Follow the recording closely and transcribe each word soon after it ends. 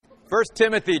1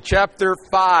 Timothy chapter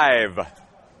 5.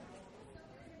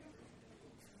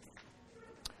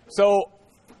 So,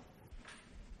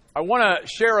 I want to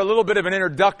share a little bit of an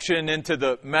introduction into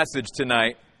the message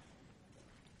tonight.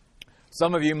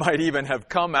 Some of you might even have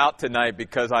come out tonight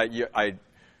because I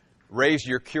raised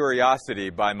your curiosity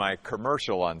by my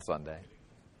commercial on Sunday.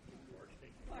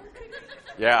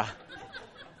 Yeah.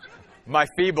 My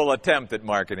feeble attempt at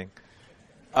marketing.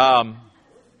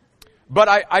 But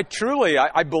I truly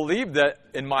believe that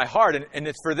in my heart, and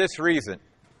it's for this reason.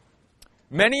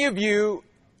 Many of you,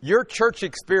 your church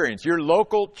experience, your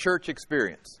local church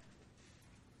experience,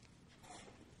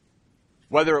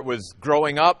 whether it was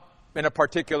growing up in a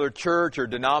particular church or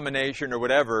denomination or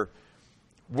whatever,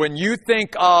 when you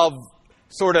think of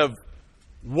sort of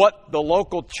what the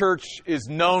local church is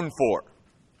known for,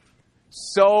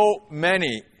 so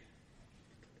many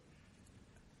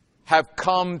have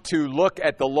come to look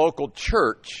at the local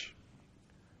church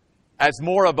as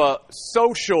more of a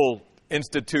social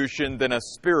institution than a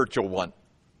spiritual one.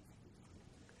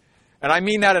 And I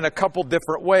mean that in a couple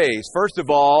different ways. First of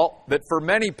all, that for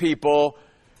many people,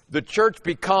 the church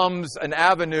becomes an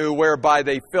avenue whereby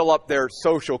they fill up their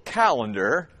social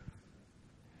calendar.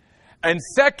 And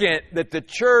second, that the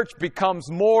church becomes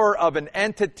more of an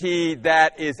entity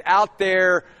that is out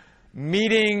there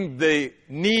meeting the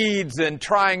needs and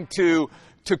trying to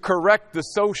correct the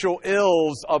social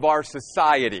ills of our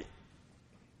society.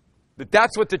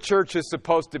 That's what the church is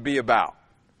supposed to be about.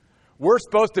 We're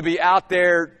supposed to be out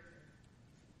there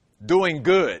doing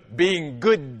good, being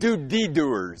good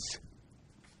deed-doers.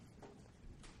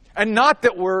 And not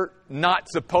that we're not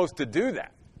supposed to do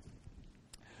that.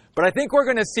 But I think we're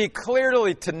going to see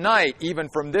clearly tonight, even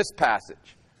from this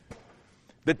passage,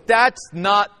 that that's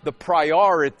not the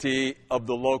priority of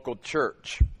the local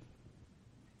church.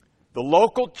 The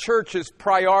local church's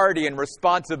priority and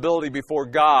responsibility before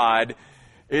God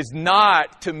is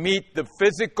not to meet the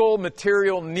physical,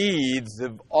 material needs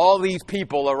of all these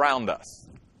people around us.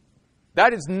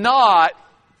 That is not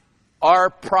our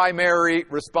primary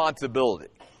responsibility.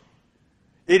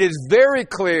 It is very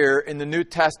clear in the New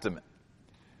Testament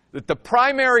that the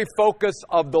primary focus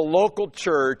of the local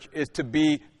church is to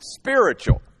be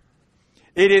spiritual.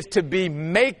 It is to be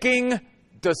making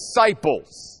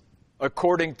disciples,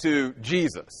 according to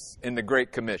Jesus in the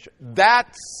Great Commission.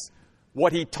 That's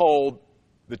what he told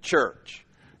the church.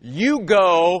 You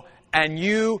go and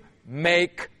you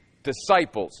make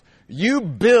disciples. You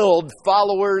build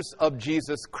followers of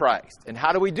Jesus Christ. And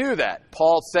how do we do that?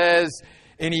 Paul says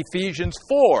in Ephesians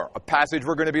 4, a passage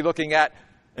we're going to be looking at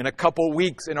in a couple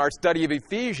weeks in our study of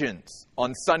Ephesians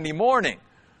on Sunday morning,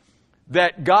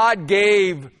 that God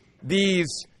gave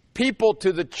these people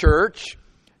to the church,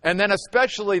 and then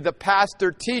especially the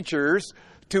pastor teachers,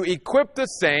 to equip the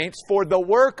saints for the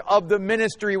work of the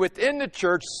ministry within the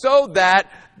church so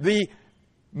that the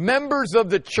members of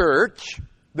the church,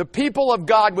 the people of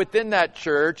God within that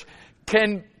church,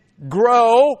 can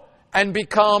grow and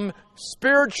become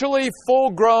spiritually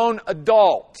full-grown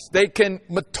adults. They can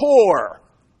mature.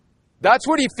 That's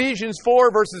what Ephesians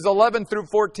 4 verses 11 through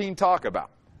 14 talk about.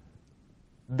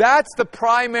 That's the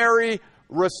primary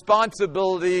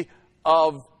responsibility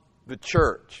of the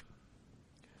church.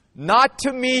 Not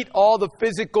to meet all the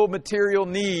physical, material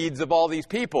needs of all these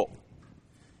people.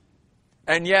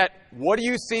 And yet, what do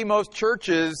you see most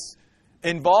churches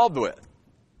involved with?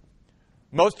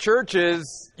 Most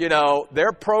churches,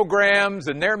 their programs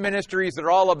and their ministries are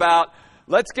all about,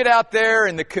 let's get out there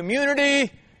in the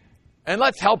community and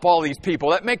let's help all these people.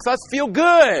 That makes us feel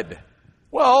good.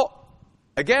 Well,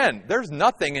 again, there's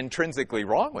nothing intrinsically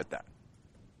wrong with that.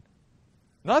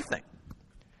 Nothing.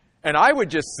 And I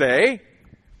would just say,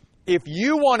 if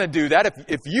you want to do that,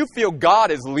 if you feel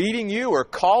God is leading you or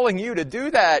calling you to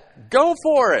do that, go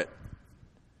for it.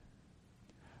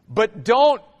 But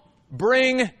don't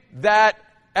bring that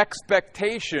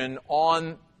expectation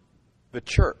on the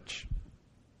church.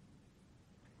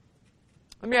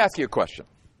 Let me ask you a question.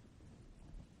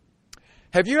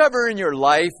 Have you ever in your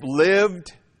life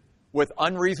lived with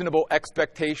unreasonable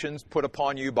expectations put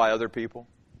upon you by other people?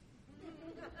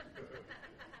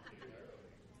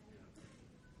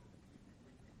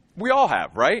 We all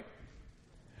have, right?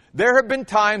 There have been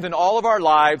times in all of our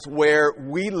lives where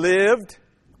we lived,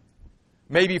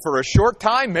 maybe for a short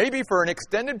time, maybe for an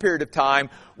extended period of time,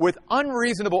 with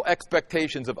unreasonable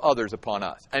expectations of others upon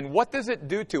us. And what does it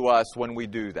do to us when we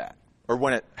do that? Or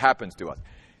when it happens to us?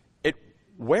 It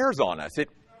wears on us. It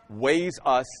weighs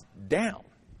us down.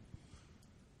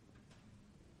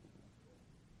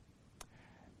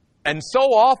 And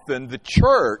so often the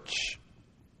church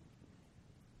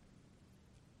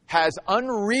has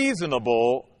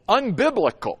unreasonable,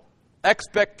 unbiblical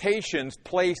expectations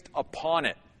placed upon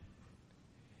it,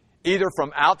 either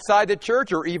from outside the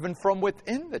church or even from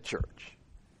within the church,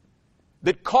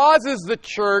 that causes the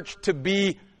church to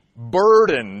be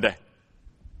burdened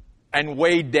and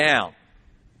weighed down.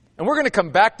 And we're going to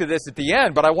come back to this at the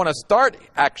end, but I want to start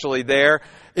actually there.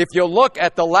 If you'll look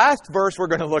at the last verse we're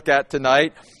going to look at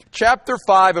tonight, chapter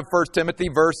 5 of 1 Timothy,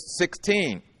 verse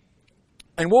 16.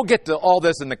 And we'll get to all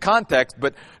this in the context,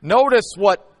 but notice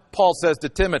what Paul says to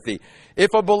Timothy.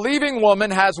 If a believing woman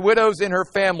has widows in her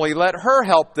family, let her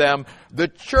help them. The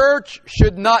church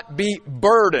should not be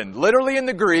burdened, literally in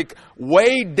the Greek,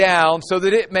 weighed down, so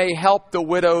that it may help the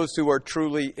widows who are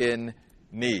truly in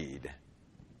need.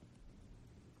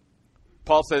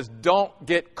 Paul says, don't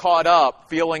get caught up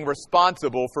feeling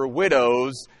responsible for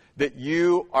widows that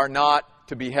you are not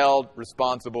to be held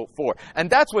responsible for. And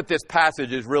that's what this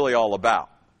passage is really all about.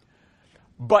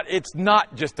 But it's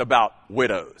not just about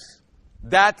widows.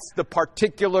 That's the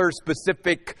particular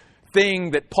specific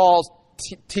thing that Paul's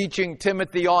teaching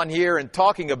Timothy on here and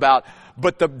talking about.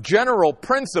 But the general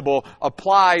principle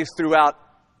applies throughout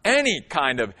any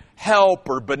kind of help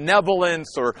or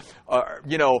benevolence or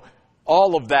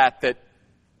all of that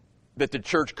the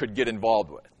church could get involved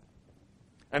with.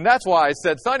 And that's why I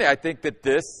said Sunday, I think that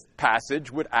this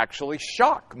passage would actually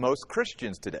shock most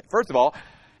Christians today. First of all,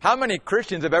 how many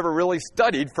Christians have ever really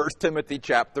studied 1 Timothy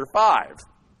chapter 5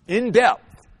 in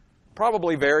depth?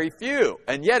 Probably very few.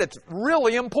 And yet it's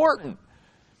really important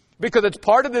because it's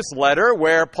part of this letter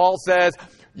where Paul says,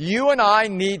 you and I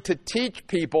need to teach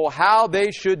people how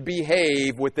they should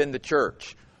behave within the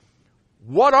church.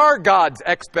 What are God's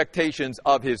expectations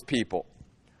of His people?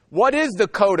 What is the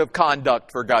code of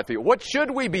conduct for God's people? What should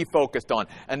we be focused on?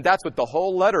 And that's what the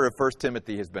whole letter of 1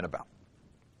 Timothy has been about.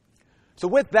 So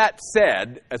with that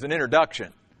said, as an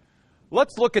introduction,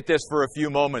 let's look at this for a few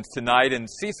moments tonight and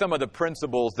see some of the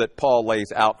principles that Paul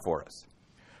lays out for us.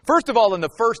 First of all, in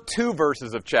the first 2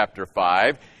 verses of chapter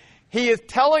 5, he is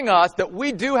telling us that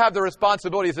we do have the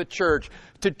responsibility as a church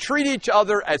to treat each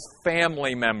other as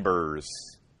family members,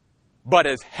 but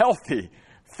as healthy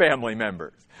family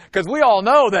members. Because we all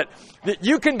know that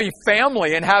you can be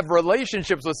family and have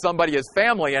relationships with somebody as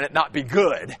family and it not be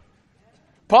good.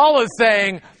 Paul is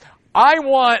saying, I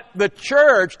want the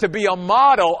church to be a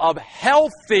model of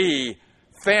healthy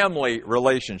family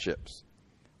relationships.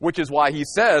 Which is why he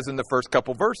says in the first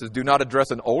couple verses, do not address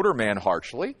an older man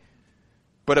harshly,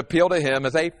 but appeal to him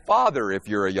as a father if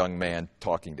you're a young man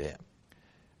talking to him.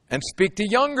 And speak to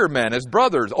younger men as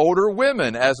brothers, older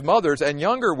women as mothers, and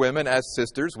younger women as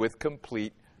sisters with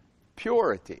complete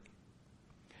purity.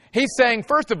 He's saying,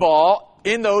 first of all,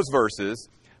 in those verses,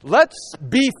 let's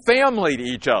be family to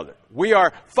each other. We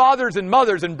are fathers and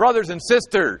mothers and brothers and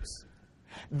sisters.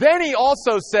 Then he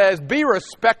also says, be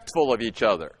respectful of each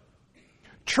other.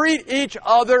 Treat each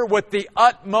other with the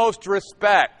utmost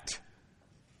respect.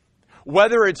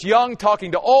 Whether it's young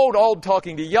talking to old, old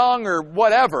talking to young, or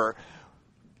whatever,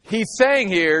 he's saying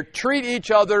here, treat each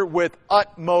other with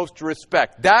utmost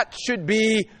respect. That should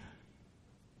be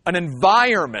an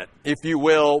environment, if you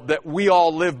will, that we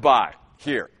all live by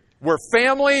here. We're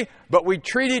family, but we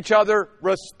treat each other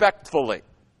respectfully.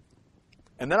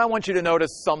 And then I want you to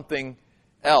notice something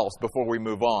else before we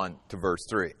move on to verse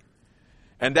 3.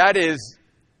 And that is,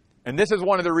 and this is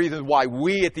one of the reasons why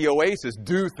we at the Oasis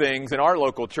do things in our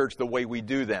local church the way we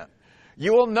do them.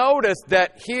 You will notice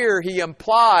that here he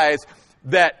implies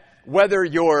that whether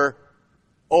you're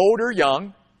old or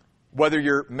young, whether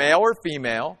you're male or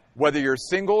female, whether you're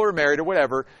single or married or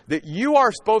whatever, that you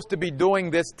are supposed to be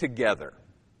doing this together.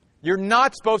 You're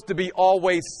not supposed to be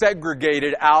always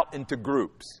segregated out into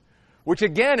groups, which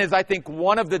again is, I think,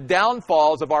 one of the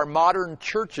downfalls of our modern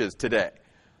churches today,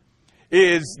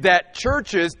 is that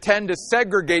churches tend to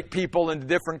segregate people into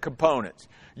different components.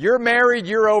 You're married,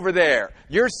 you're over there.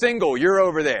 You're single, you're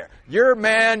over there. You're a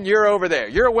man, you're over there.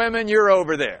 You're women, you're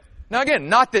over there. Now again,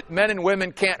 not that men and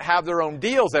women can't have their own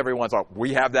deals every once in a while.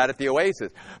 We have that at the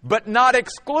Oasis. But not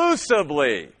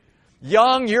exclusively.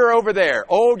 Young, you're over there.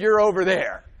 Old, you're over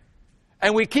there.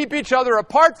 And we keep each other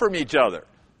apart from each other.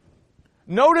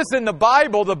 Notice in the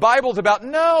Bible's about,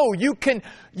 no, you can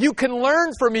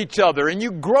learn from each other and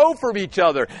you grow from each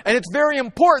other. And it's very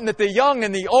important that the young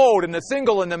and the old and the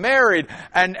single and the married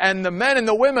and the men and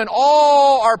the women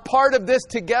all are part of this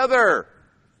together.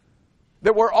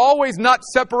 That we're always not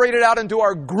separated out into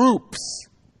our groups.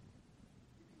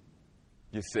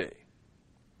 You see.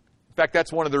 In fact,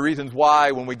 that's one of the reasons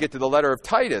why when we get to the letter of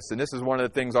Titus, and this is one of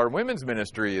the things our women's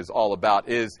ministry is all about,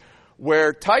 is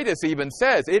where Titus even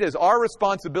says it is our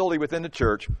responsibility within the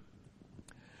church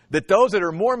that those that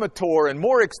are more mature and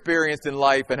more experienced in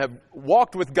life and have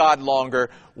walked with God longer,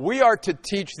 we are to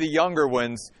teach the younger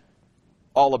ones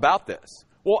all about this.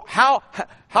 Well,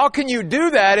 how can you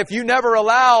do that if you never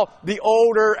allow the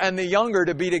older and the younger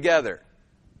to be together?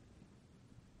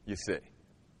 You see.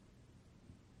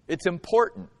 It's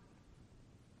important.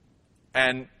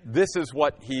 And this is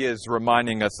what he is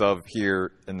reminding us of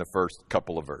here in the first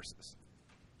couple of verses.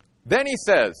 Then he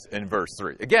says in verse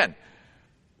 3, again,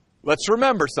 let's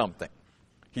remember something.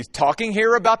 He's talking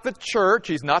here about the church.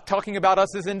 He's not talking about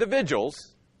us as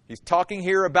individuals. He's talking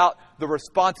here about the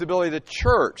responsibility of the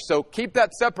church. So keep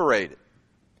that separated.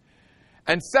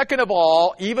 And second of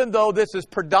all, even though this is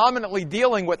predominantly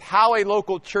dealing with how a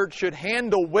local church should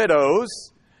handle widows,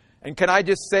 and can I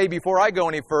just say before I go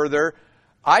any further,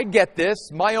 I get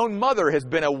this. My own mother has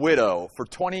been a widow for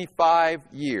 25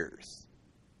 years.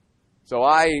 So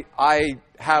I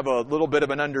have a little bit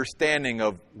of an understanding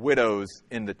of widows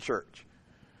in the church.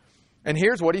 And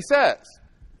here's what he says.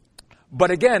 But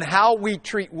again, how we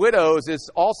treat widows is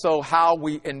also how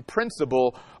we, in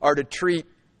principle, are to treat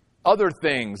other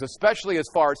things, especially as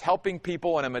far as helping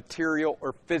people in a material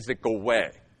or physical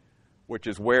way, which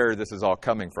is where this is all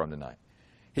coming from tonight.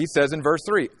 He says in verse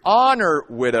 3, honor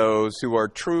widows who are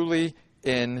truly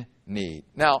in need.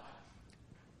 Now,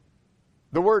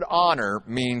 the word honor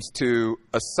means to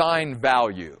assign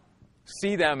value,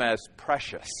 see them as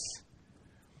precious.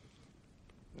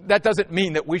 That doesn't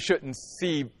mean that we shouldn't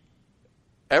see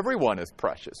everyone as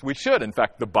precious. We should. In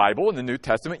fact, the Bible in the New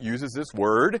Testament uses this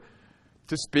word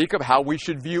to speak of how we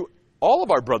should view all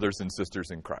of our brothers and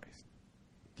sisters in Christ.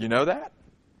 Do you know that?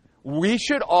 We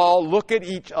should all look at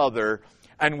each other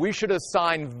and we should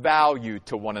assign value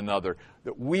to one another,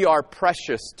 that we are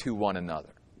precious to one another.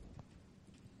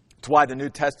 It's why the New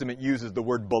Testament uses the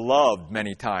word beloved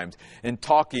many times in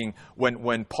talking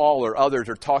when Paul or others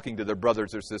are talking to their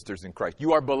brothers or sisters in Christ.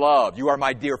 You are beloved. You are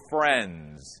my dear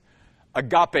friends.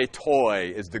 Agape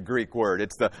toi is the Greek word.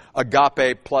 It's the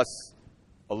agape plus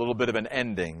a little bit of an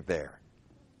ending there.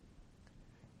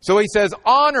 So he says,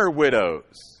 honor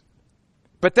widows.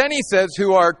 But then he says,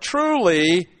 who are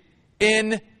truly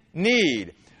in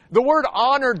need. The word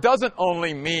honor doesn't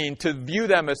only mean to view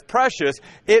them as precious.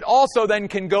 It also then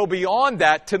can go beyond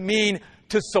that to mean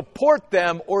to support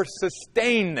them or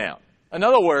sustain them. In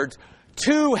other words,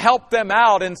 to help them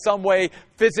out in some way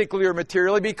physically or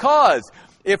materially, because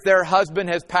if their husband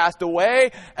has passed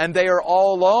away and they are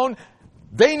all alone,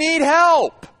 they need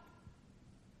help.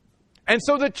 And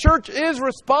so the church is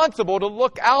responsible to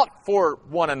look out for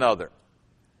one another.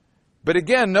 But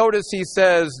again, notice he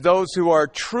says those who are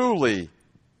truly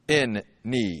in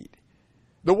need.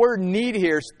 The word need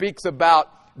here speaks about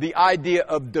the idea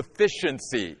of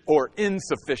deficiency or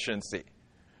insufficiency.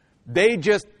 They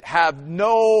just have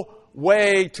no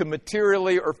way to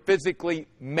materially or physically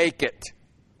make it,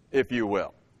 if you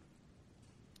will.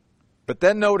 But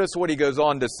then notice what he goes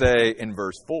on to say in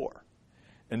verse 4.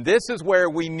 And this is where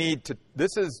we need to,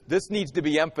 this needs to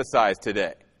be emphasized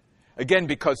today. Again,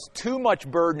 because too much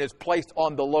burden is placed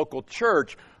on the local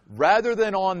church rather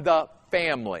than on the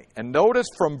family. And notice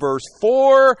from verse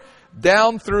 4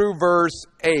 down through verse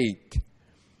 8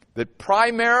 that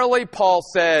primarily Paul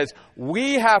says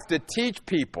we have to teach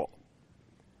people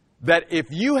that if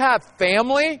you have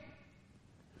family,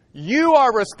 you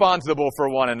are responsible for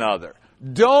one another.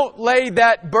 Don't lay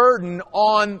that burden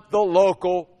on the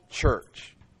local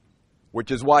church.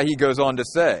 Which is why he goes on to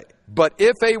say, but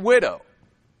if a widow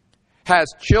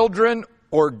has children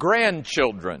or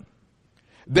grandchildren,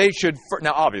 they should,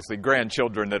 now obviously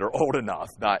grandchildren that are old enough,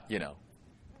 not,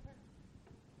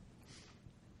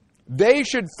 they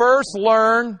should first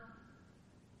learn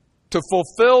to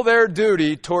fulfill their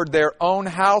duty toward their own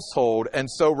household and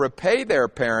so repay their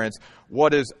parents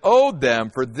what is owed them,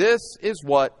 for this is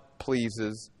what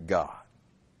pleases God.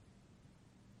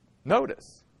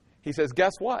 Notice, he says,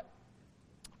 guess what?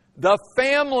 The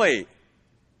family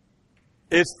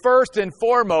is first and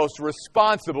foremost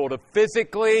responsible to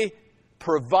physically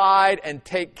provide and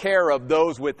take care of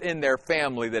those within their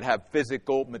family that have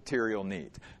physical, material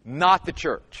needs, not the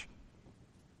church.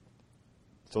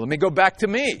 So let me go back to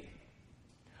me.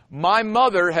 My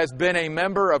mother has been a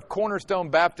member of Cornerstone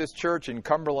Baptist Church in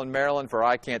Cumberland, Maryland for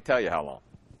I can't tell you how long.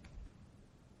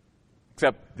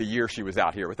 Except the year she was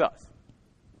out here with us.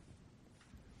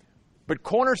 But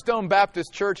Cornerstone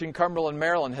Baptist Church in Cumberland,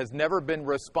 Maryland has never been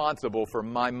responsible for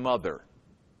my mother.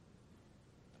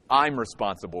 I'm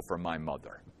responsible for my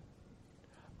mother.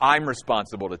 I'm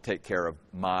responsible to take care of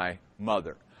my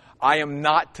mother. I am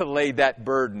not to lay that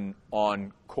burden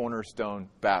on Cornerstone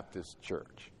Baptist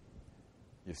Church,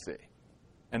 you see.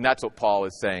 And that's what Paul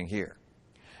is saying here.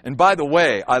 And by the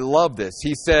way, I love this.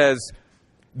 He says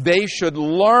they should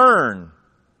learn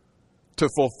to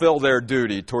fulfill their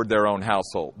duty toward their own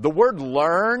household. The word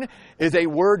learn is a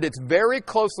word that's very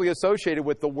closely associated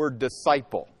with the word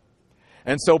disciple.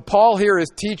 And so Paul here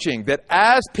is teaching that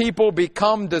as people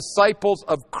become disciples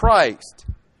of Christ,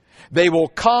 they will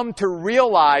come to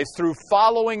realize through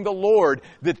following the Lord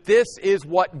that this is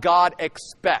what God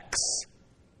expects.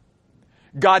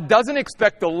 God doesn't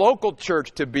expect the local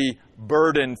church to be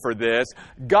burdened for this.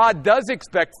 God does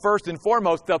expect, first and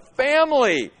foremost, the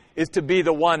family is to be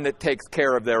the one that takes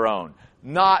care of their own,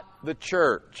 not the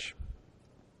church.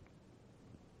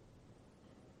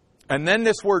 And then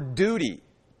this word duty.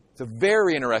 It's a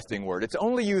very interesting word. It's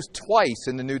only used twice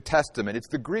in the New Testament. It's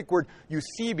the Greek word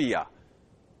eusebia.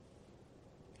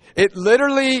 It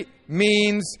literally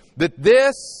means that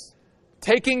this,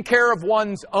 taking care of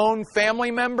one's own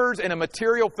family members in a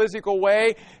material, physical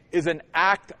way, is an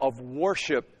act of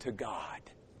worship to God.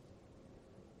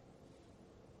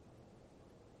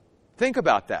 Think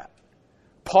about that.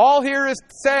 Paul here is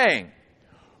saying,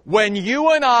 when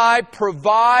you and I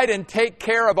provide and take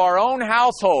care of our own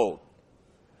household,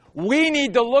 we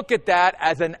need to look at that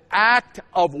as an act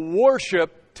of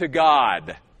worship to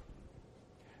God.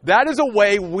 That is a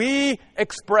way we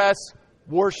express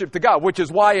worship to God, which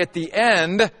is why at the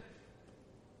end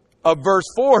of verse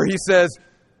 4 he says,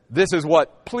 this is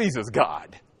what pleases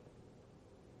God.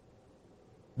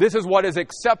 This is what is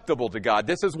acceptable to God.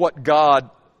 This is what God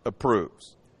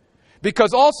approves.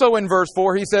 Because also in verse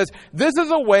 4 he says, this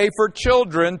is a way for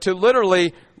children to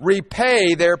literally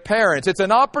repay their parents. It's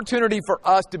an opportunity for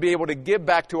us to be able to give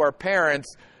back to our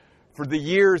parents for the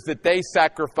years that they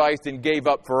sacrificed and gave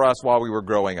up for us while we were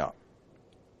growing up.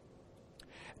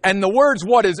 And the words,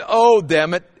 what is owed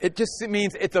them, it just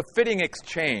means it's a fitting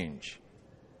exchange.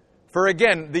 For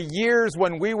again, the years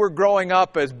when we were growing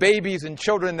up as babies and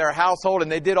children in their household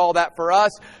and they did all that for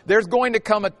us, there's going to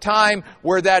come a time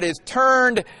where that is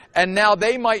turned and now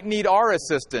they might need our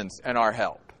assistance and our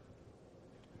help.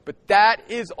 But that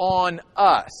is on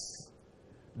us.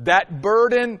 That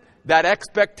burden, that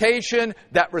expectation,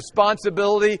 that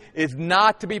responsibility is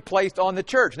not to be placed on the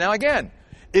church. Now again,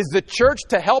 is the church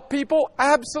to help people?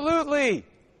 Absolutely.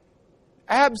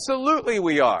 Absolutely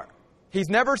we are. He's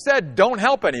never said, don't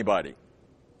help anybody.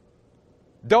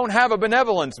 Don't have a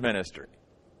benevolence ministry.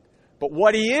 But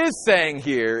what he is saying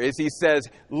here is he says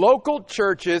local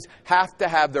churches have to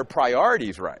have their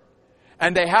priorities right.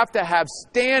 And they have to have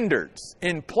standards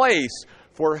in place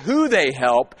for who they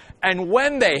help and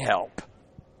when they help.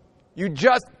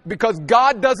 Because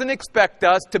God doesn't expect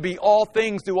us to be all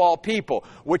things to all people,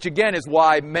 which again is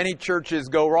why many churches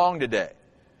go wrong today.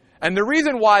 And the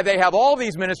reason why they have all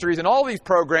these ministries and all these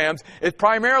programs is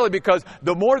primarily because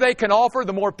the more they can offer,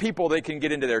 the more people they can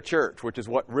get into their church, which is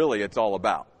what really it's all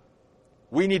about.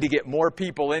 We need to get more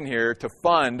people in here to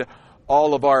fund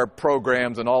all of our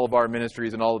programs and all of our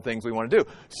ministries and all the things we want to do.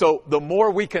 So the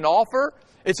more we can offer,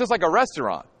 it's just like a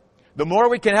restaurant. The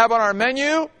more we can have on our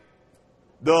menu,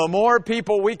 the more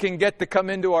people we can get to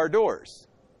come into our doors.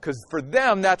 Because for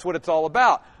them, that's what it's all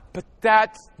about. But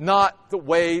that's not the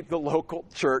way the local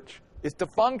church is to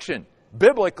function.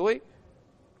 Biblically,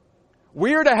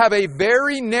 we are to have a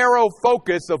very narrow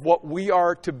focus of what we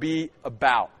are to be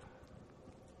about.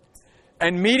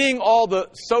 And meeting all the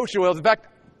social ills. In fact,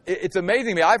 it's amazing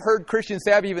to me. I've heard Christians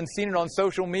say, I've even seen it on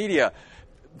social media,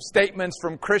 statements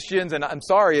from Christians, and I'm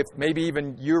sorry if maybe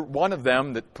even you're one of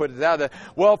them that put it out there.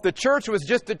 Well, if the church was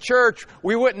just a church,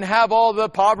 we wouldn't have all the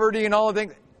poverty and all the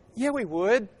things. Yeah, we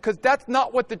would, because that's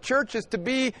not what the church is to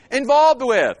be involved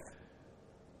with.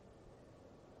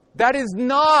 That is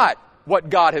not what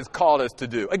God has called us to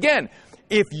do. Again,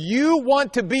 if you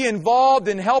want to be involved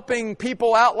in helping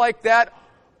people out like that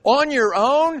on your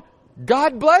own,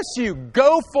 God bless you.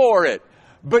 Go for it.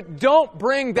 But don't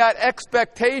bring that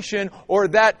expectation or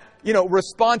that,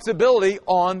 responsibility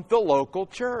on the local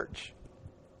church.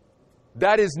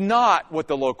 That is not what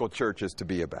the local church is to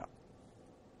be about.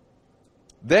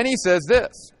 Then he says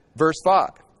this, verse 5.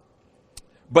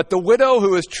 But the widow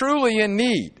who is truly in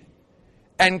need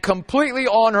and completely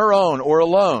on her own or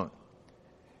alone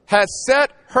has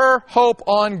set her hope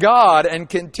on God and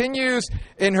continues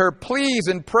in her pleas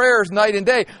and prayers night and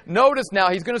day. Notice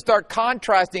now he's going to start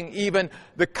contrasting even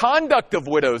the conduct of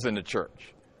widows in the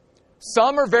church.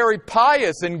 Some are very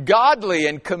pious and godly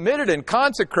and committed and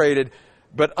consecrated,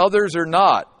 but others are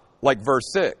not, like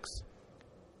verse 6.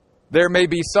 There may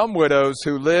be some widows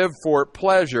who live for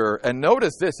pleasure. And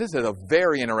notice this is a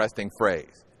very interesting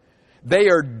phrase. They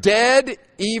are dead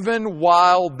even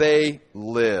while they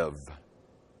live.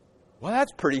 Well,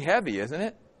 that's pretty heavy, isn't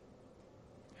it?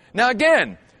 Now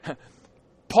again,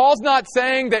 Paul's not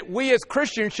saying that we as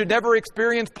Christians should never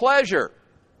experience pleasure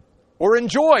or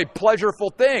enjoy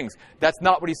pleasureful things. That's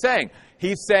not what he's saying.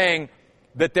 He's saying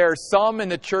that there are some in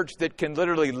the church that can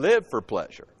literally live for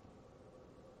pleasure.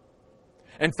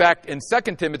 In fact, in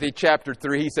 2 Timothy chapter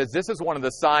 3, he says this is one of the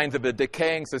signs of a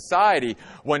decaying society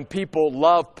when people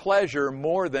love pleasure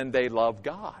more than they love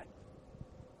God.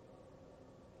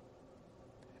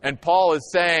 And Paul is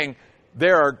saying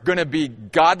there are going to be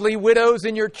godly widows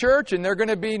in your church and there are going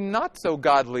to be not so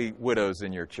godly widows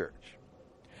in your church.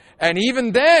 And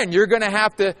even then, you're going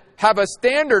to have a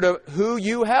standard of who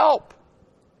you help.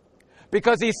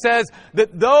 Because he says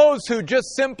that those who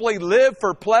just simply live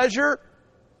for pleasure,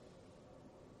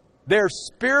 they're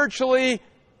spiritually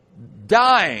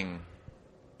dying,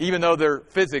 even though they're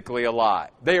physically alive.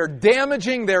 They are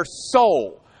damaging their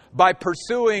soul by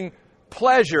pursuing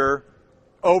pleasure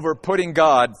over putting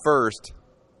God first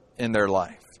in their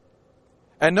life.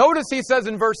 And notice he says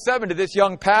in verse 7 to this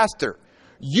young pastor,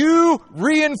 you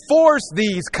reinforce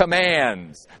these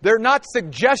commands. They're not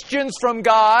suggestions from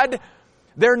God.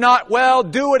 They're not, well,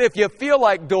 do it if you feel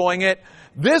like doing it.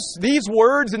 These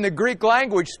words in the Greek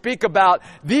language speak about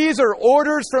these are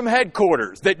orders from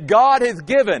headquarters that God has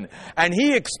given, and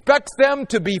He expects them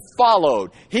to be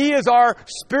followed. He is our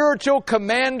spiritual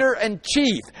commander and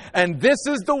chief, and this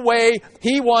is the way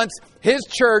He wants His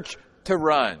church to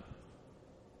run.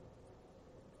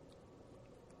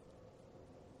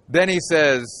 Then he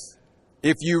says,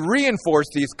 if you reinforce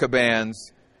these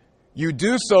commands, you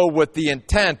do so with the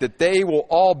intent that they will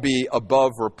all be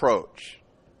above reproach.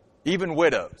 Even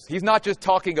widows. He's not just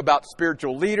talking about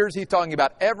spiritual leaders, he's talking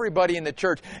about everybody in the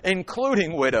church,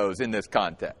 including widows in this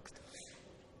context.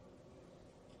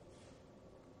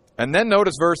 And then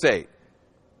notice verse 8.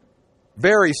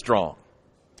 Very strong.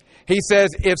 He says,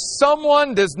 if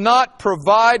someone does not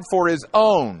provide for his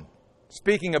own,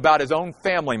 speaking about his own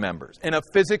family members, in a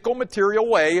physical, material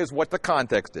way is what the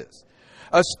context is,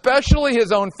 especially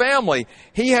his own family,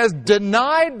 he has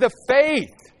denied the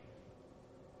faith.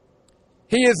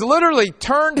 He has literally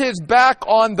turned his back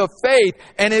on the faith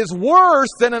and is worse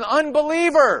than an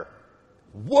unbeliever.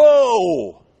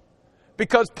 Whoa!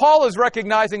 Because Paul is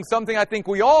recognizing something I think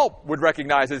we all would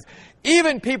recognize is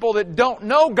even people that don't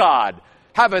know God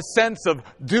have a sense of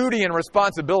duty and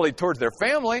responsibility towards their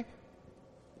family.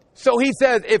 So he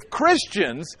says if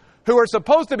Christians who are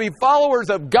supposed to be followers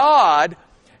of God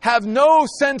have no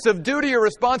sense of duty or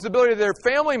responsibility to their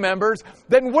family members,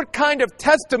 then what kind of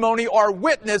testimony or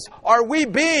witness are we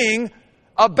being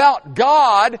about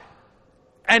God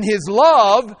and His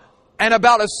love and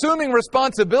about assuming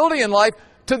responsibility in life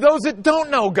to those that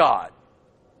don't know God?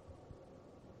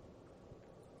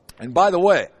 And by the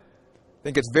way, I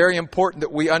think it's very important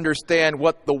that we understand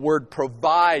what the word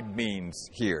provide means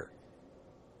here.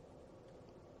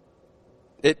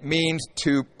 It means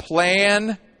to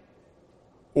plan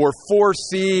or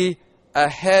foresee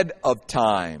ahead of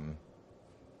time.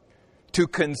 To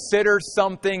consider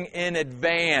something in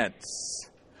advance.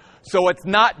 So it's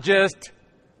not just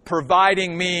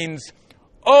providing means,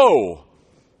 oh,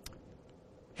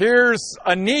 here's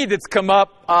a need that's come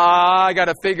up, I got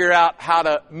to figure out how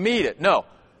to meet it. No.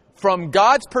 From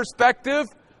God's perspective,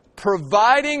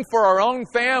 providing for our own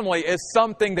family is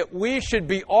something that we should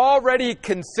be already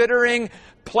considering,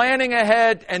 planning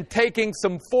ahead, and taking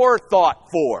some forethought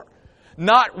for.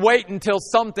 Not wait until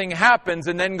something happens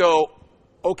and then go,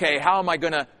 okay, how am I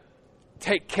going to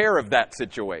take care of that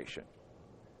situation?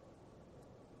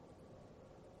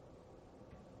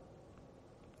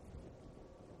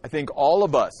 I think all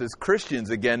of us as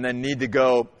Christians, again, then need to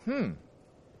go,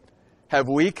 have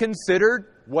we considered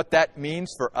what that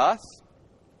means for us?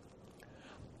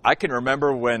 I can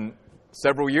remember when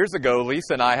several years ago,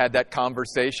 Lisa and I had that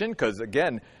conversation because,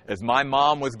 again, as my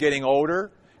mom was getting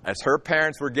older, as her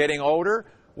parents were getting older,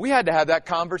 we had to have that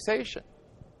conversation.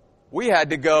 We had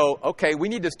to go, okay, we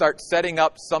need to start setting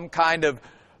up some kind of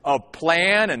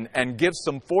plan and give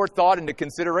some forethought into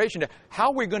consideration to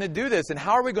how are we going to do this and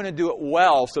how are we going to do it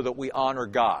well so that we honor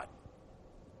God.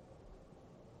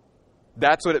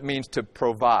 That's what it means to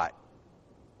provide,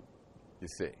 you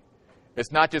see.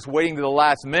 It's not just waiting to the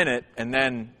last minute and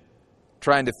then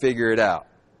trying to figure it out.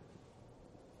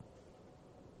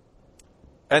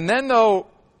 And then, though,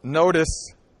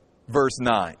 notice verse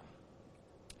 9.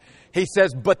 He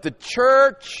says, but the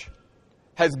church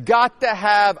has got to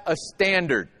have a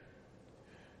standard.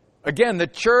 Again, the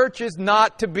church is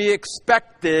not to be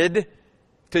expected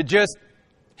to just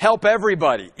help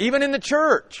everybody, even in the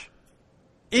church.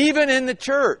 Even in the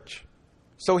church.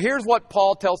 So here's what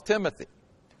Paul tells Timothy.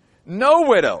 No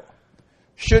widow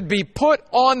should be put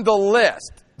on the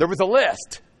list. There was a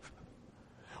list.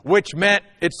 which meant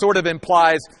it sort of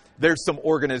implies there's some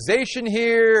organization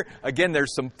here. Again,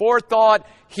 there's some forethought.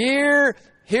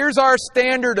 Here's our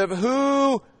standard of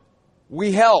who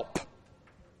we help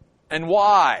and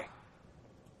why.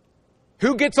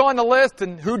 Who gets on the list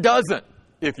and who doesn't,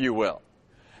 if you will.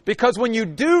 Because when you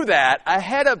do that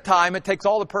ahead of time, it takes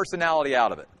all the personality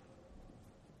out of it.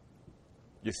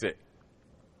 You see.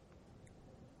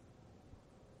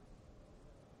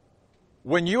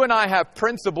 When you and I have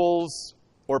principles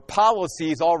or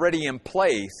policies already in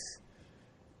place,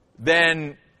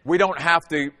 then we don't have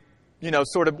to,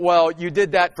 sort of, well, you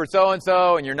did that for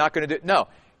so-and-so and you're not going to do it. No,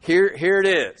 here it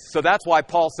is. So that's why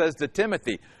Paul says to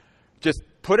Timothy, just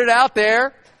put it out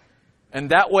there,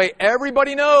 and that way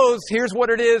everybody knows here's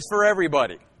what it is for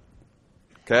everybody.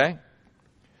 Okay?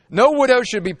 No widow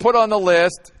should be put on the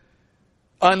list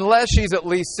unless she's at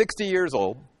least 60 years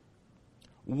old,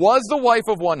 was the wife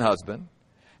of one husband,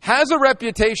 has a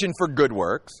reputation for good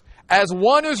works, as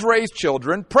one who's raised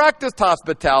children, practiced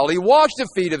hospitality, washed the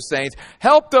feet of saints,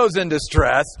 helped those in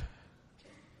distress,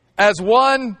 as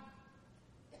one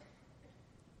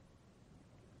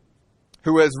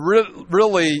who has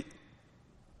really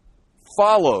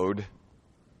followed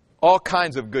all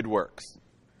kinds of good works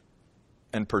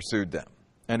and pursued them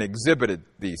and exhibited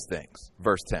these things.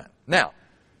 Verse 10. Now,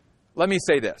 let me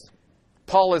say this.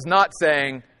 Paul is not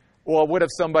saying, well, what if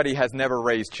somebody has never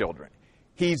raised children?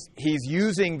 He's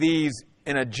using these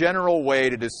in a general way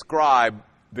to describe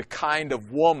the kind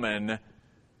of woman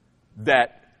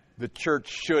that the church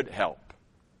should help.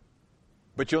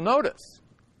 But you'll notice,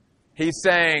 he's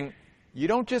saying, you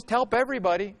don't just help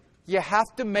everybody. You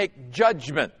have to make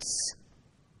judgments.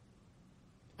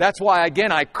 That's why,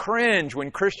 again, I cringe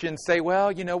when Christians say,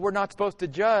 well, we're not supposed to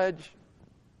judge.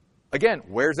 Again,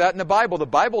 where's that in the Bible? The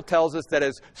Bible tells us that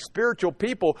as spiritual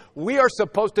people, we are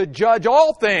supposed to judge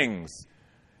all things.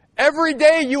 Every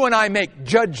day you and I make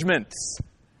judgments.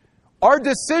 Our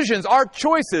decisions, our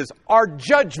choices are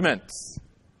judgments.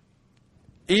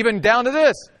 Even down to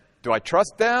this. Do I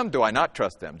trust them? Do I not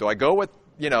trust them? Do I go with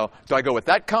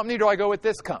that company? Do I go with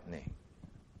this company?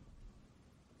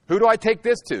 Who do I take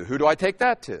this to? Who do I take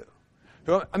that to?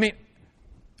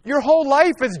 Your whole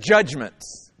life is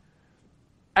judgments.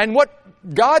 And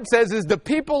what God says is the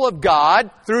people of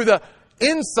God, through the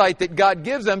insight that God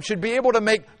gives them, should be able to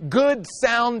make good,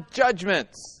 sound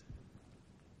judgments.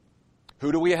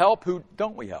 Who do we help? Who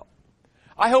don't we help?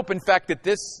 I hope, in fact, that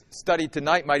this study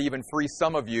tonight might even free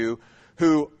some of you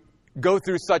who go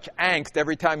through such angst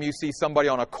every time you see somebody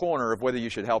on a corner of whether you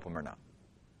should help them or not.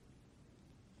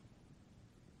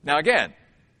 Now, again,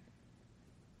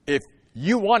 if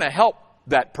you want to help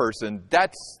that person,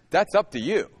 that's up to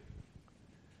you.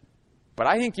 But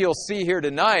I think you'll see here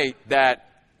tonight that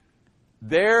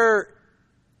there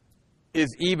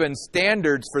is even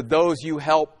standards for those you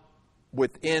help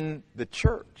within the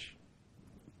church.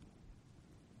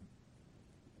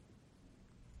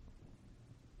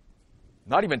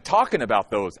 Not even talking about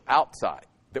those outside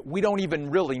that we don't even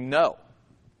really know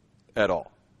at all.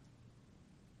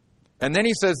 And then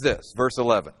he says this, verse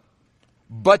 11.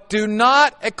 But do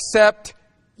not accept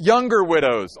younger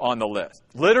widows on the list.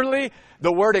 Literally,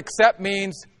 the word accept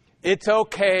means it's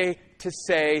okay to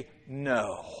say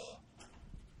no.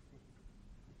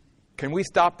 Can we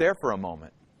stop there for a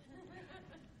moment?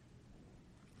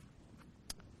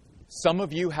 Some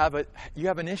of you have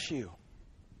an issue.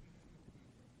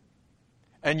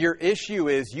 And your issue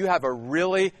is you have a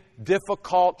really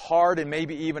difficult, hard, and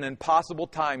maybe even impossible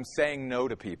time saying no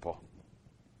to people.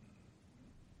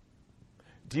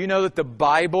 Do you know that the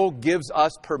Bible gives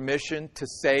us permission to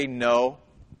say no?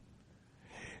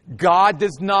 God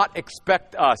does not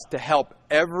expect us to help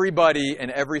everybody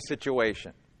in every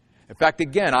situation. In fact,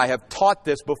 again, I have taught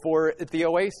this before at the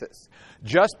Oasis.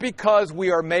 Just because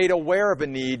we are made aware of a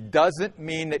need doesn't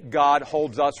mean that God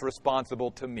holds us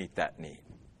responsible to meet that need.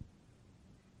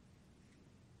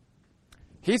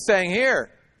 He's saying here,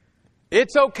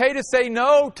 it's okay to say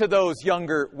no to those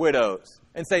younger widows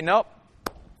and say, nope,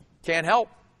 can't help.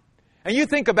 And you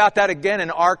think about that again in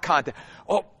our context.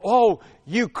 Oh,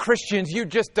 you Christians, you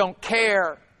just don't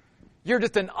care. You're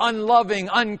just an unloving,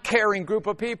 uncaring group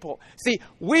of people. See,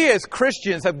 we as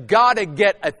Christians have got to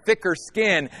get a thicker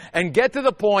skin and get to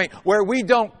the point where we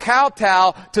don't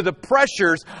kowtow to the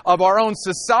pressures of our own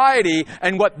society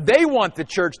and what they want the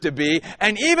church to be,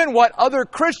 and even what other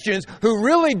Christians who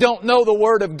really don't know the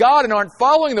Word of God and aren't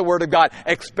following the Word of God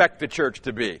expect the church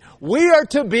to be. We are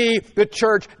to be the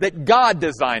church that God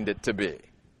designed it to be.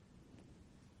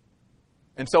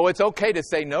 And so it's okay to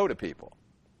say no to people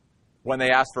when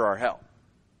they ask for our help.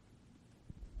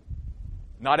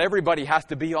 Not everybody has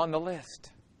to be on the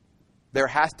list. There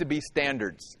has to be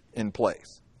standards in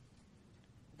place.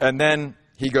 And then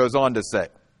he goes on to say,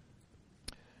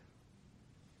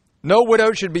 no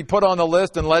widow should be put on the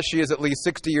list unless she is at least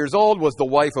 60 years old, was the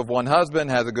wife of one husband,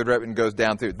 has a good reputation, and goes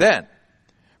down through. Then,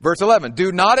 verse 11,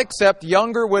 do not accept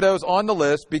younger widows on the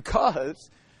list because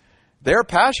their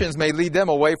passions may lead them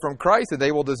away from Christ and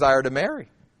they will desire to marry.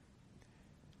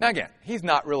 Now again, he's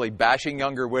not really bashing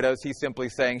younger widows. He's simply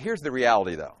saying, here's the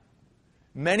reality though.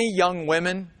 Many young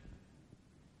women,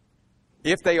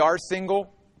 if they are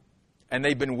single and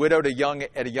they've been widowed at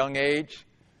a young age,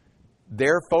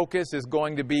 their focus is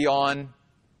going to be on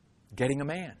getting a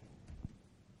man,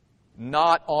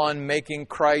 not on making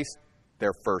Christ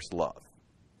their first love.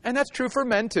 And that's true for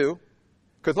men too.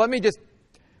 Because let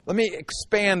me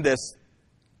expand this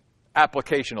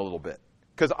application a little bit.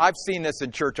 Because I've seen this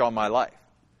in church all my life.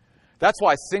 That's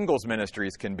why singles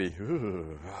ministries can be.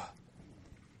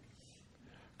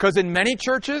 Because in many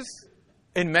churches,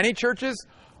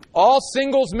 all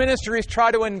singles ministries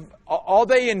all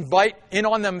they invite in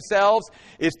on themselves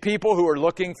is people who are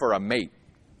looking for a mate.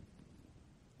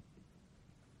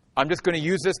 I'm just going to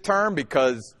use this term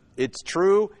because it's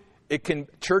true.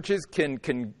 Churches can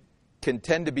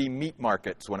tend to be meat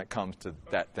markets when it comes to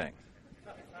that thing.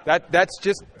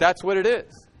 That's what it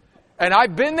is. And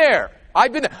I've been there.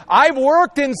 I've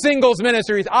worked in singles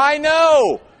ministries. I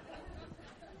know.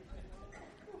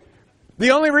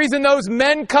 The only reason those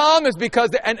men come is because,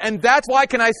 and that's why,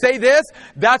 can I say this?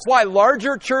 That's why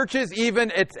larger churches,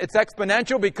 even, it's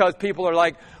exponential because people are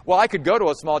like, well, I could go to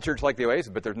a small church like the Oasis,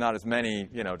 but there's not as many,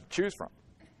 to choose from.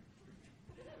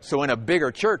 So in a bigger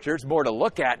church, there's more to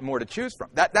look at and more to choose from.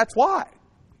 That's why.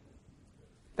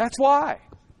 That's why.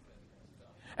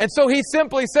 And so he's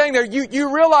simply saying there,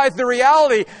 you realize the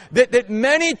reality that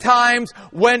many times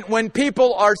when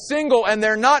people are single and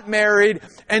they're not married,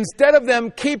 instead of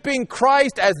them keeping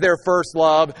Christ as their first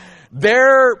love,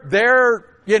 their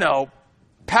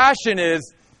passion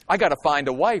is, I got to find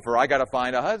a wife or I got to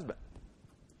find a husband.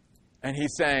 And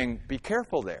he's saying, be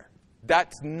careful there.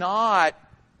 That's not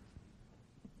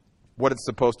what it's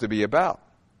supposed to be about.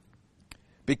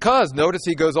 Because, notice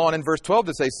he goes on in verse 12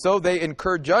 to say, so they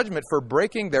incur judgment for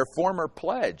breaking their former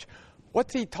pledge.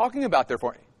 What's he talking about there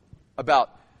for?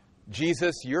 About,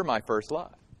 Jesus, you're my first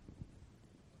love.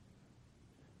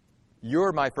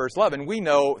 You're my first love. And we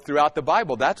know throughout the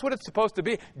Bible, that's what it's supposed to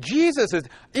be. Jesus is,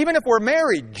 even if we're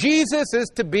married, Jesus is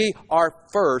to be our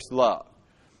first love.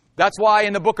 That's why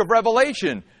in the book of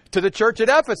Revelation, to the church at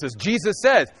Ephesus, Jesus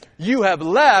says, you have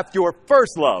left your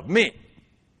first love, me,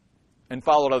 and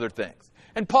followed other things.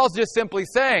 And Paul's just simply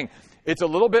saying it's a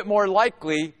little bit more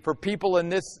likely for people in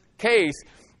this case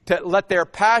to let their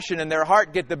passion and their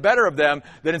heart get the better of them,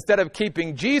 that instead of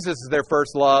keeping Jesus as their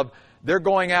first love, they're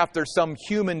going after some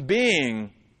human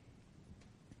being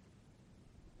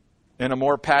in a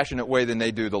more passionate way than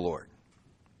they do the Lord.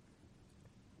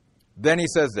 Then he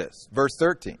says this, verse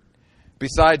 13.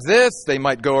 Besides this, they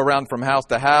might go around from house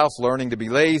to house, learning to be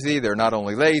lazy. They're not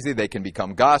only lazy, they can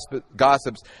become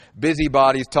gossips,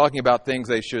 busybodies, talking about things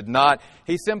they should not.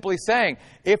 He's simply saying,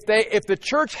 if the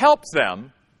church helps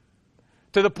them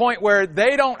to the point where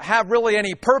they don't have really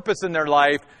any purpose in their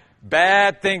life,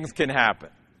 bad things can happen.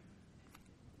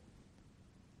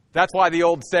 That's why the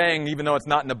old saying, even though it's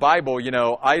not in the Bible,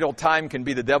 idle time can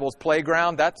be the devil's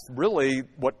playground. That's really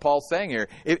what Paul's saying here.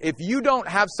 If you don't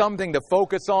have something to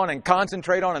focus on and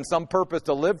concentrate on and some purpose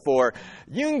to live for,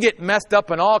 you can get messed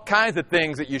up in all kinds of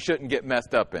things that you shouldn't get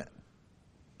messed up in.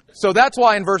 So that's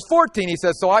why in verse 14 he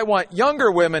says, so I want younger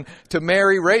women to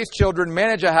marry, raise children,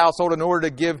 manage a household in order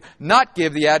to not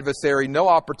give the adversary no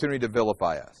opportunity to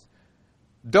vilify us.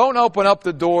 Don't open up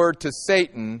the door to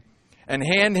Satan and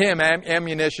hand him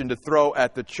ammunition to throw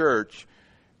at the church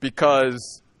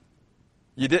because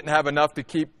you didn't have enough to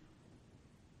keep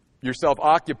yourself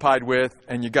occupied with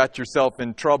and you got yourself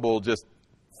in trouble just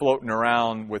floating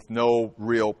around with no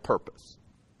real purpose.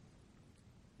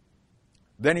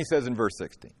 Then he says in verse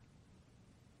 16,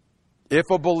 if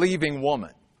a believing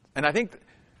woman, and I think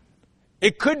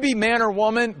it could be man or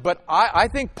woman, but I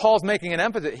think Paul's making an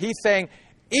emphasis. He's saying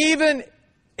even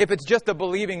if it's just a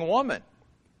believing woman,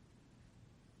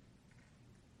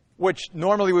 which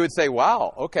normally we would say,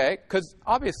 wow, okay, because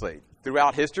obviously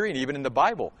throughout history and even in the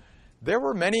Bible, there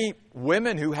were many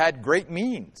women who had great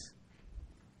means.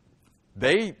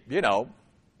 They,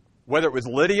 whether it was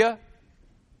Lydia,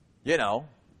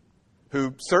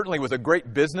 who certainly was a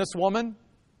great businesswoman.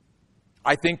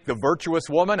 I think the virtuous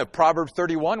woman of Proverbs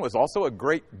 31 was also a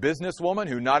great businesswoman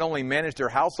who not only managed her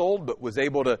household, but was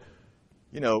able to,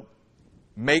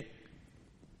 make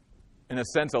in a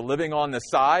sense, of living on the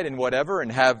side and whatever,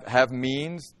 and have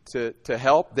means to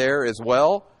help there as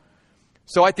well.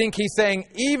 So I think he's saying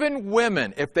even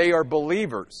women, if they are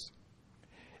believers,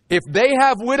 if they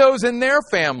have widows in their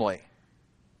family,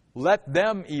 let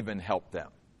them even help them.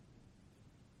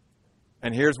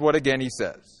 And here's what again he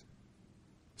says.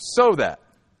 So that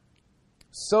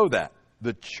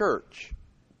the church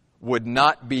would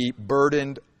not be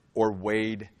burdened or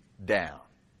weighed down.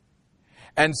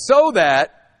 And so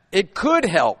that it could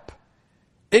help.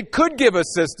 It could give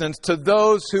assistance to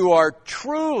those who are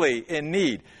truly in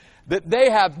need. That they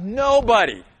have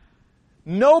nobody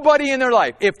in their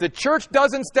life. If the church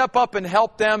doesn't step up and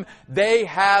help them, they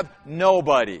have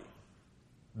nobody.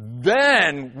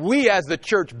 Then we as the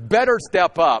church better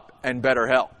step up and better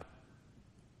help.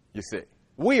 You see,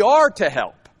 we are to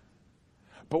help.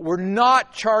 But we're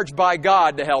not charged by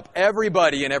God to help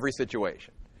everybody in every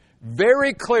situation.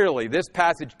 Very clearly, this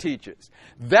passage teaches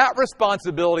that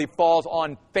responsibility falls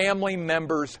on family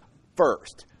members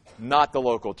first, not the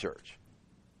local church.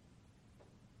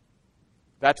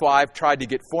 That's why I've tried to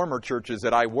get former churches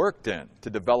that I worked in to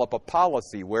develop a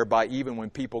policy whereby even when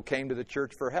people came to the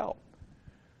church for help,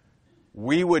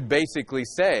 we would basically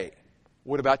say,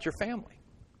 what about your family?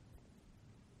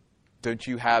 Don't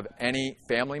you have any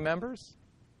family members?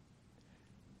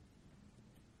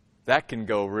 That can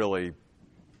go really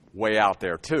way out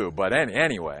there too. But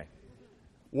anyway,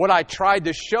 what I tried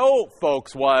to show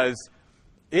folks was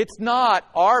it's not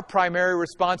our primary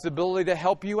responsibility to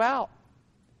help you out.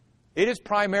 It is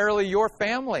primarily your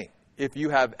family, if you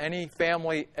have any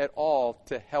family at all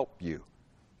to help you.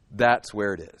 That's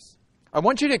where it is. I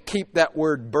want you to keep that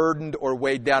word burdened or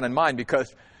weighed down in mind,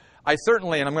 because I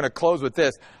certainly, and I'm going to close with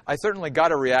this, I certainly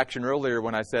got a reaction earlier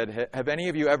when I said, have any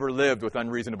of you ever lived with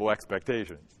unreasonable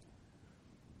expectations?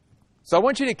 So I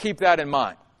want you to keep that in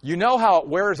mind. You know how it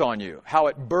wears on you, how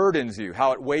it burdens you,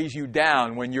 how it weighs you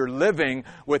down when you're living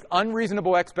with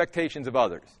unreasonable expectations of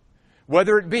others.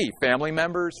 Whether it be family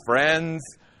members, friends,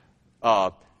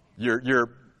 your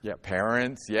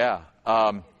parents, your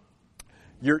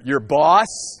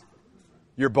boss,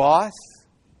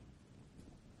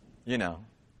 you know.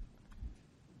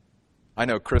 I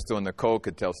know Crystal and Nicole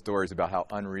could tell stories about how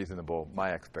unreasonable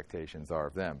my expectations are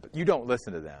of them, but you don't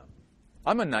listen to them.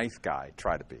 I'm a nice guy,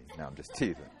 try to be. No, I'm just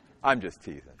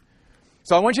teasing.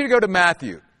 So I want you to go to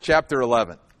Matthew chapter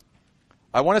 11.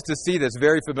 I want us to see this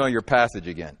very familiar passage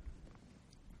again.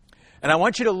 And I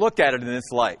want you to look at it in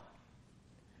this light.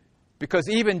 Because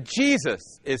even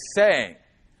Jesus is saying,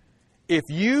 if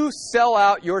you sell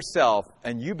out yourself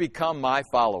and you become my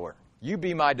follower, you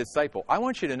be my disciple, I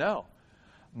want you to know,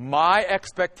 my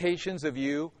expectations of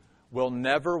you will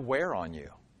never wear on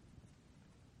you.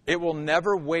 It will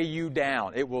never weigh you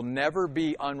down. It will never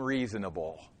be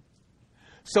unreasonable.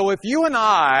 So if you and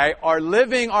I are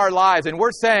living our lives and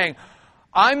we're saying,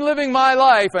 I'm living my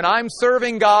life and I'm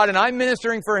serving God and I'm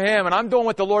ministering for Him and I'm doing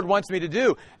what the Lord wants me to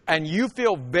do, and you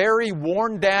feel very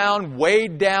worn down,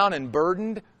 weighed down, and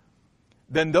burdened,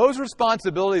 then those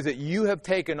responsibilities that you have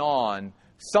taken on,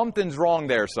 something's wrong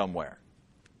there somewhere.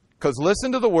 Because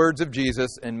listen to the words of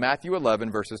Jesus in Matthew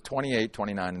 11, verses 28,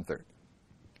 29, and 30.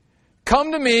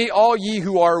 Come to me, all ye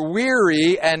who are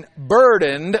weary and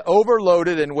burdened,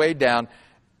 overloaded and weighed down,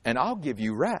 and I'll give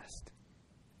you rest.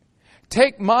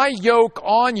 Take my yoke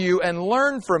on you and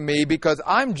learn from me, because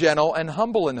I'm gentle and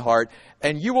humble in heart,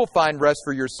 and you will find rest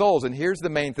for your souls. And here's the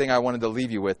main thing I wanted to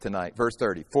leave you with tonight. Verse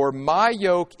 30. For my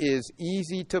yoke is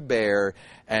easy to bear,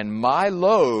 and my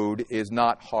load is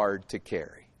not hard to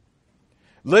carry.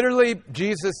 Literally,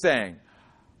 Jesus is saying,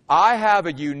 I have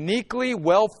a uniquely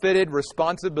well-fitted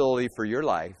responsibility for your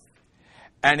life,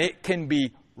 and it can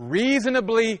be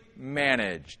reasonably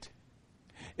managed.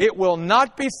 It will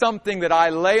not be something that I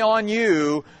lay on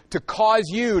you to cause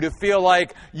you to feel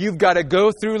like you've got to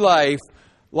go through life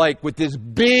like with this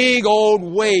big old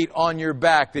weight on your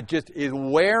back that just is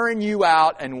wearing you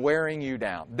out and wearing you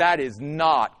down. That is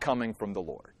not coming from the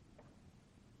Lord.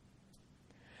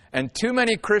 And too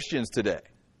many Christians today,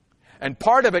 and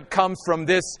part of it comes from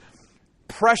this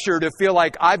pressure to feel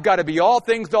like I've got to be all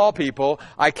things to all people.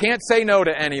 I can't say no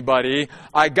to anybody.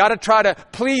 I got to try to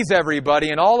please everybody,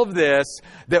 and all of this,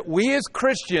 that we as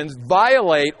Christians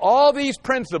violate all these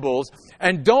principles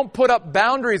and don't put up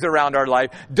boundaries around our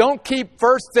life. Don't keep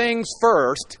first things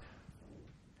first.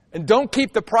 And don't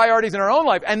keep the priorities in our own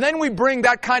life. And then we bring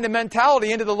that kind of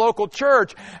mentality into the local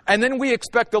church, and then we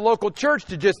expect the local church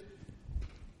to just...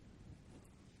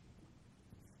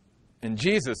 And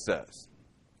Jesus says,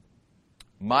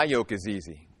 my yoke is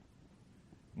easy.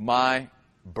 My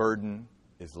burden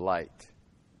is light.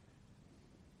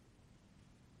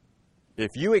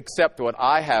 if you accept what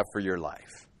I have for your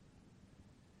life,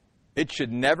 it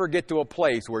should never get to a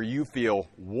place where you feel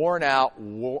worn out,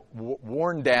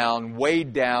 worn down,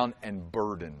 weighed down, and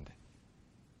burdened.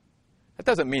 That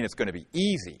doesn't mean it's going to be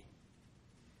easy.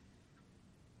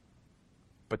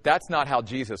 But that's not how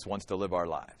Jesus wants to live our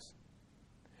lives.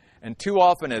 And too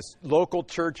often as local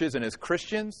churches and as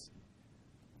Christians,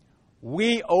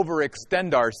 we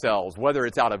overextend ourselves, whether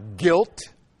it's out of guilt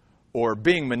or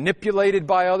being manipulated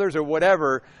by others or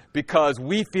whatever, because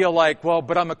we feel like, well,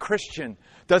 but I'm a Christian.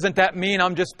 Doesn't that mean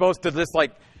I'm just supposed to just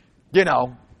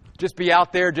be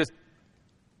out there just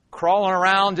crawling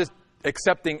around, just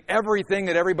accepting everything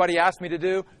that everybody asks me to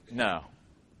do? No.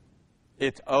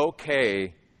 It's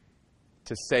okay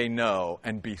to say no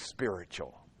and be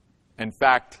spiritual. In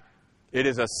fact, it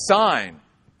is a sign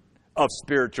of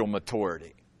spiritual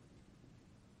maturity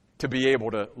to be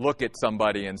able to look at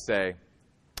somebody and say,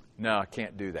 no, I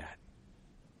can't do that.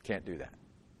 Can't do that.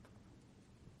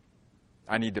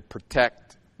 I need to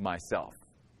protect myself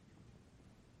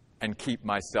and keep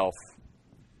myself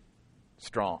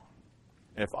strong.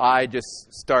 If I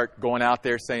just start going out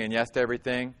there saying yes to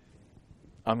everything,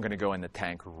 I'm going to go in the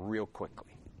tank real quickly.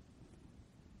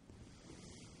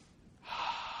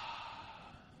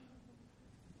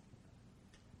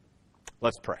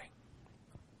 Let's pray.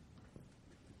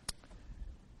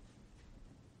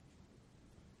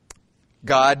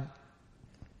 God,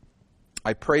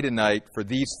 I pray tonight for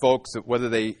these folks that whether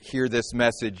they hear this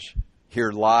message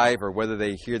here live or whether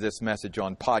they hear this message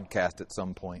on podcast at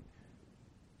some point,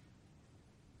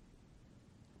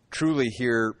 truly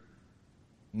hear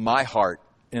my heart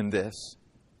in this,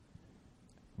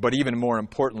 but even more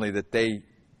importantly, that they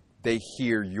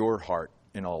hear your heart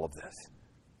in all of this.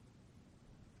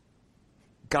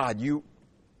 God, you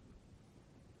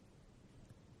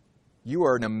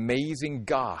are an amazing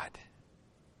God.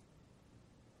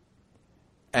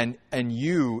 And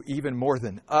you, even more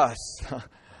than us,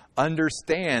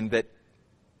 understand that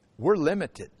we're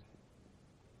limited.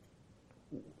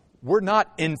 We're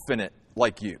not infinite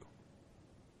like you.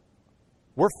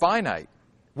 We're finite.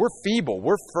 We're feeble.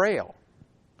 We're frail.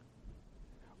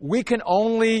 We can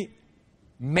only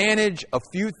manage a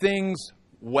few things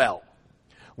well.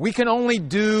 We can only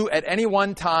do at any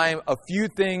one time a few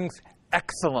things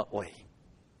excellently.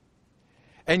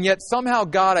 And yet somehow,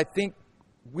 God, I think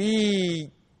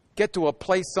we get to a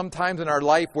place sometimes in our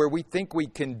life where we think we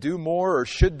can do more or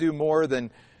should do more than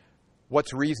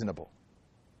what's reasonable.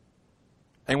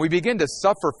 And we begin to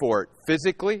suffer for it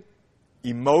physically,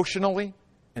 emotionally,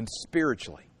 and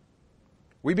spiritually.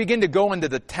 We begin to go into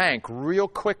the tank real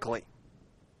quickly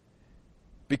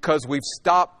because we've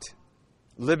stopped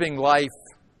living life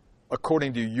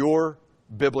according to your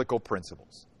biblical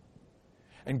principles.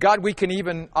 And God, we can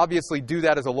even obviously do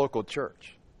that as a local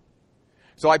church.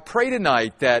 So I pray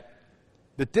tonight that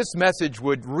this message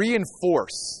would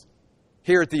reinforce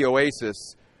here at the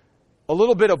Oasis a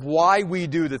little bit of why we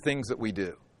do the things that we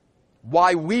do,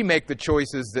 why we make the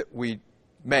choices that we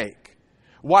make,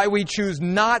 why we choose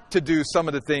not to do some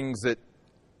of the things that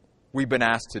we've been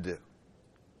asked to do.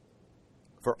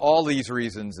 For all these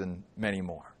reasons and many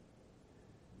more.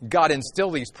 God, instill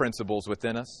these principles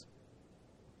within us.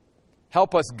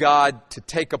 Help us, God, to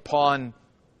take upon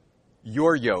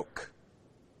your yoke.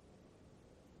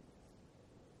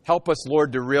 Help us,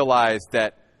 Lord, to realize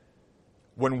that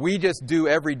when we just do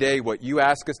every day what you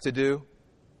ask us to do,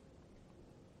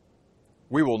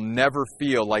 we will never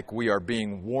feel like we are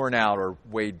being worn out or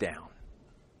weighed down.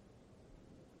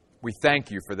 We thank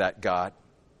you for that, God.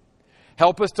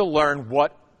 Help us to learn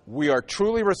what we are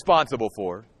truly responsible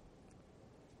for,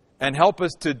 and help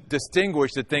us to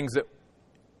distinguish the things that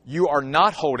you are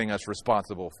not holding us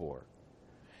responsible for,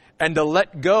 and to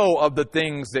let go of the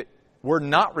things that we're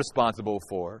not responsible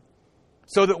for,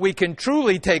 so that we can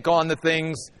truly take on the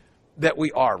things that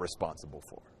we are responsible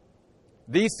for.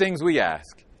 These things we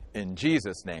ask in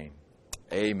Jesus' name.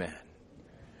 Amen.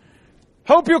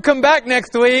 Hope you'll come back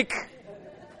next week.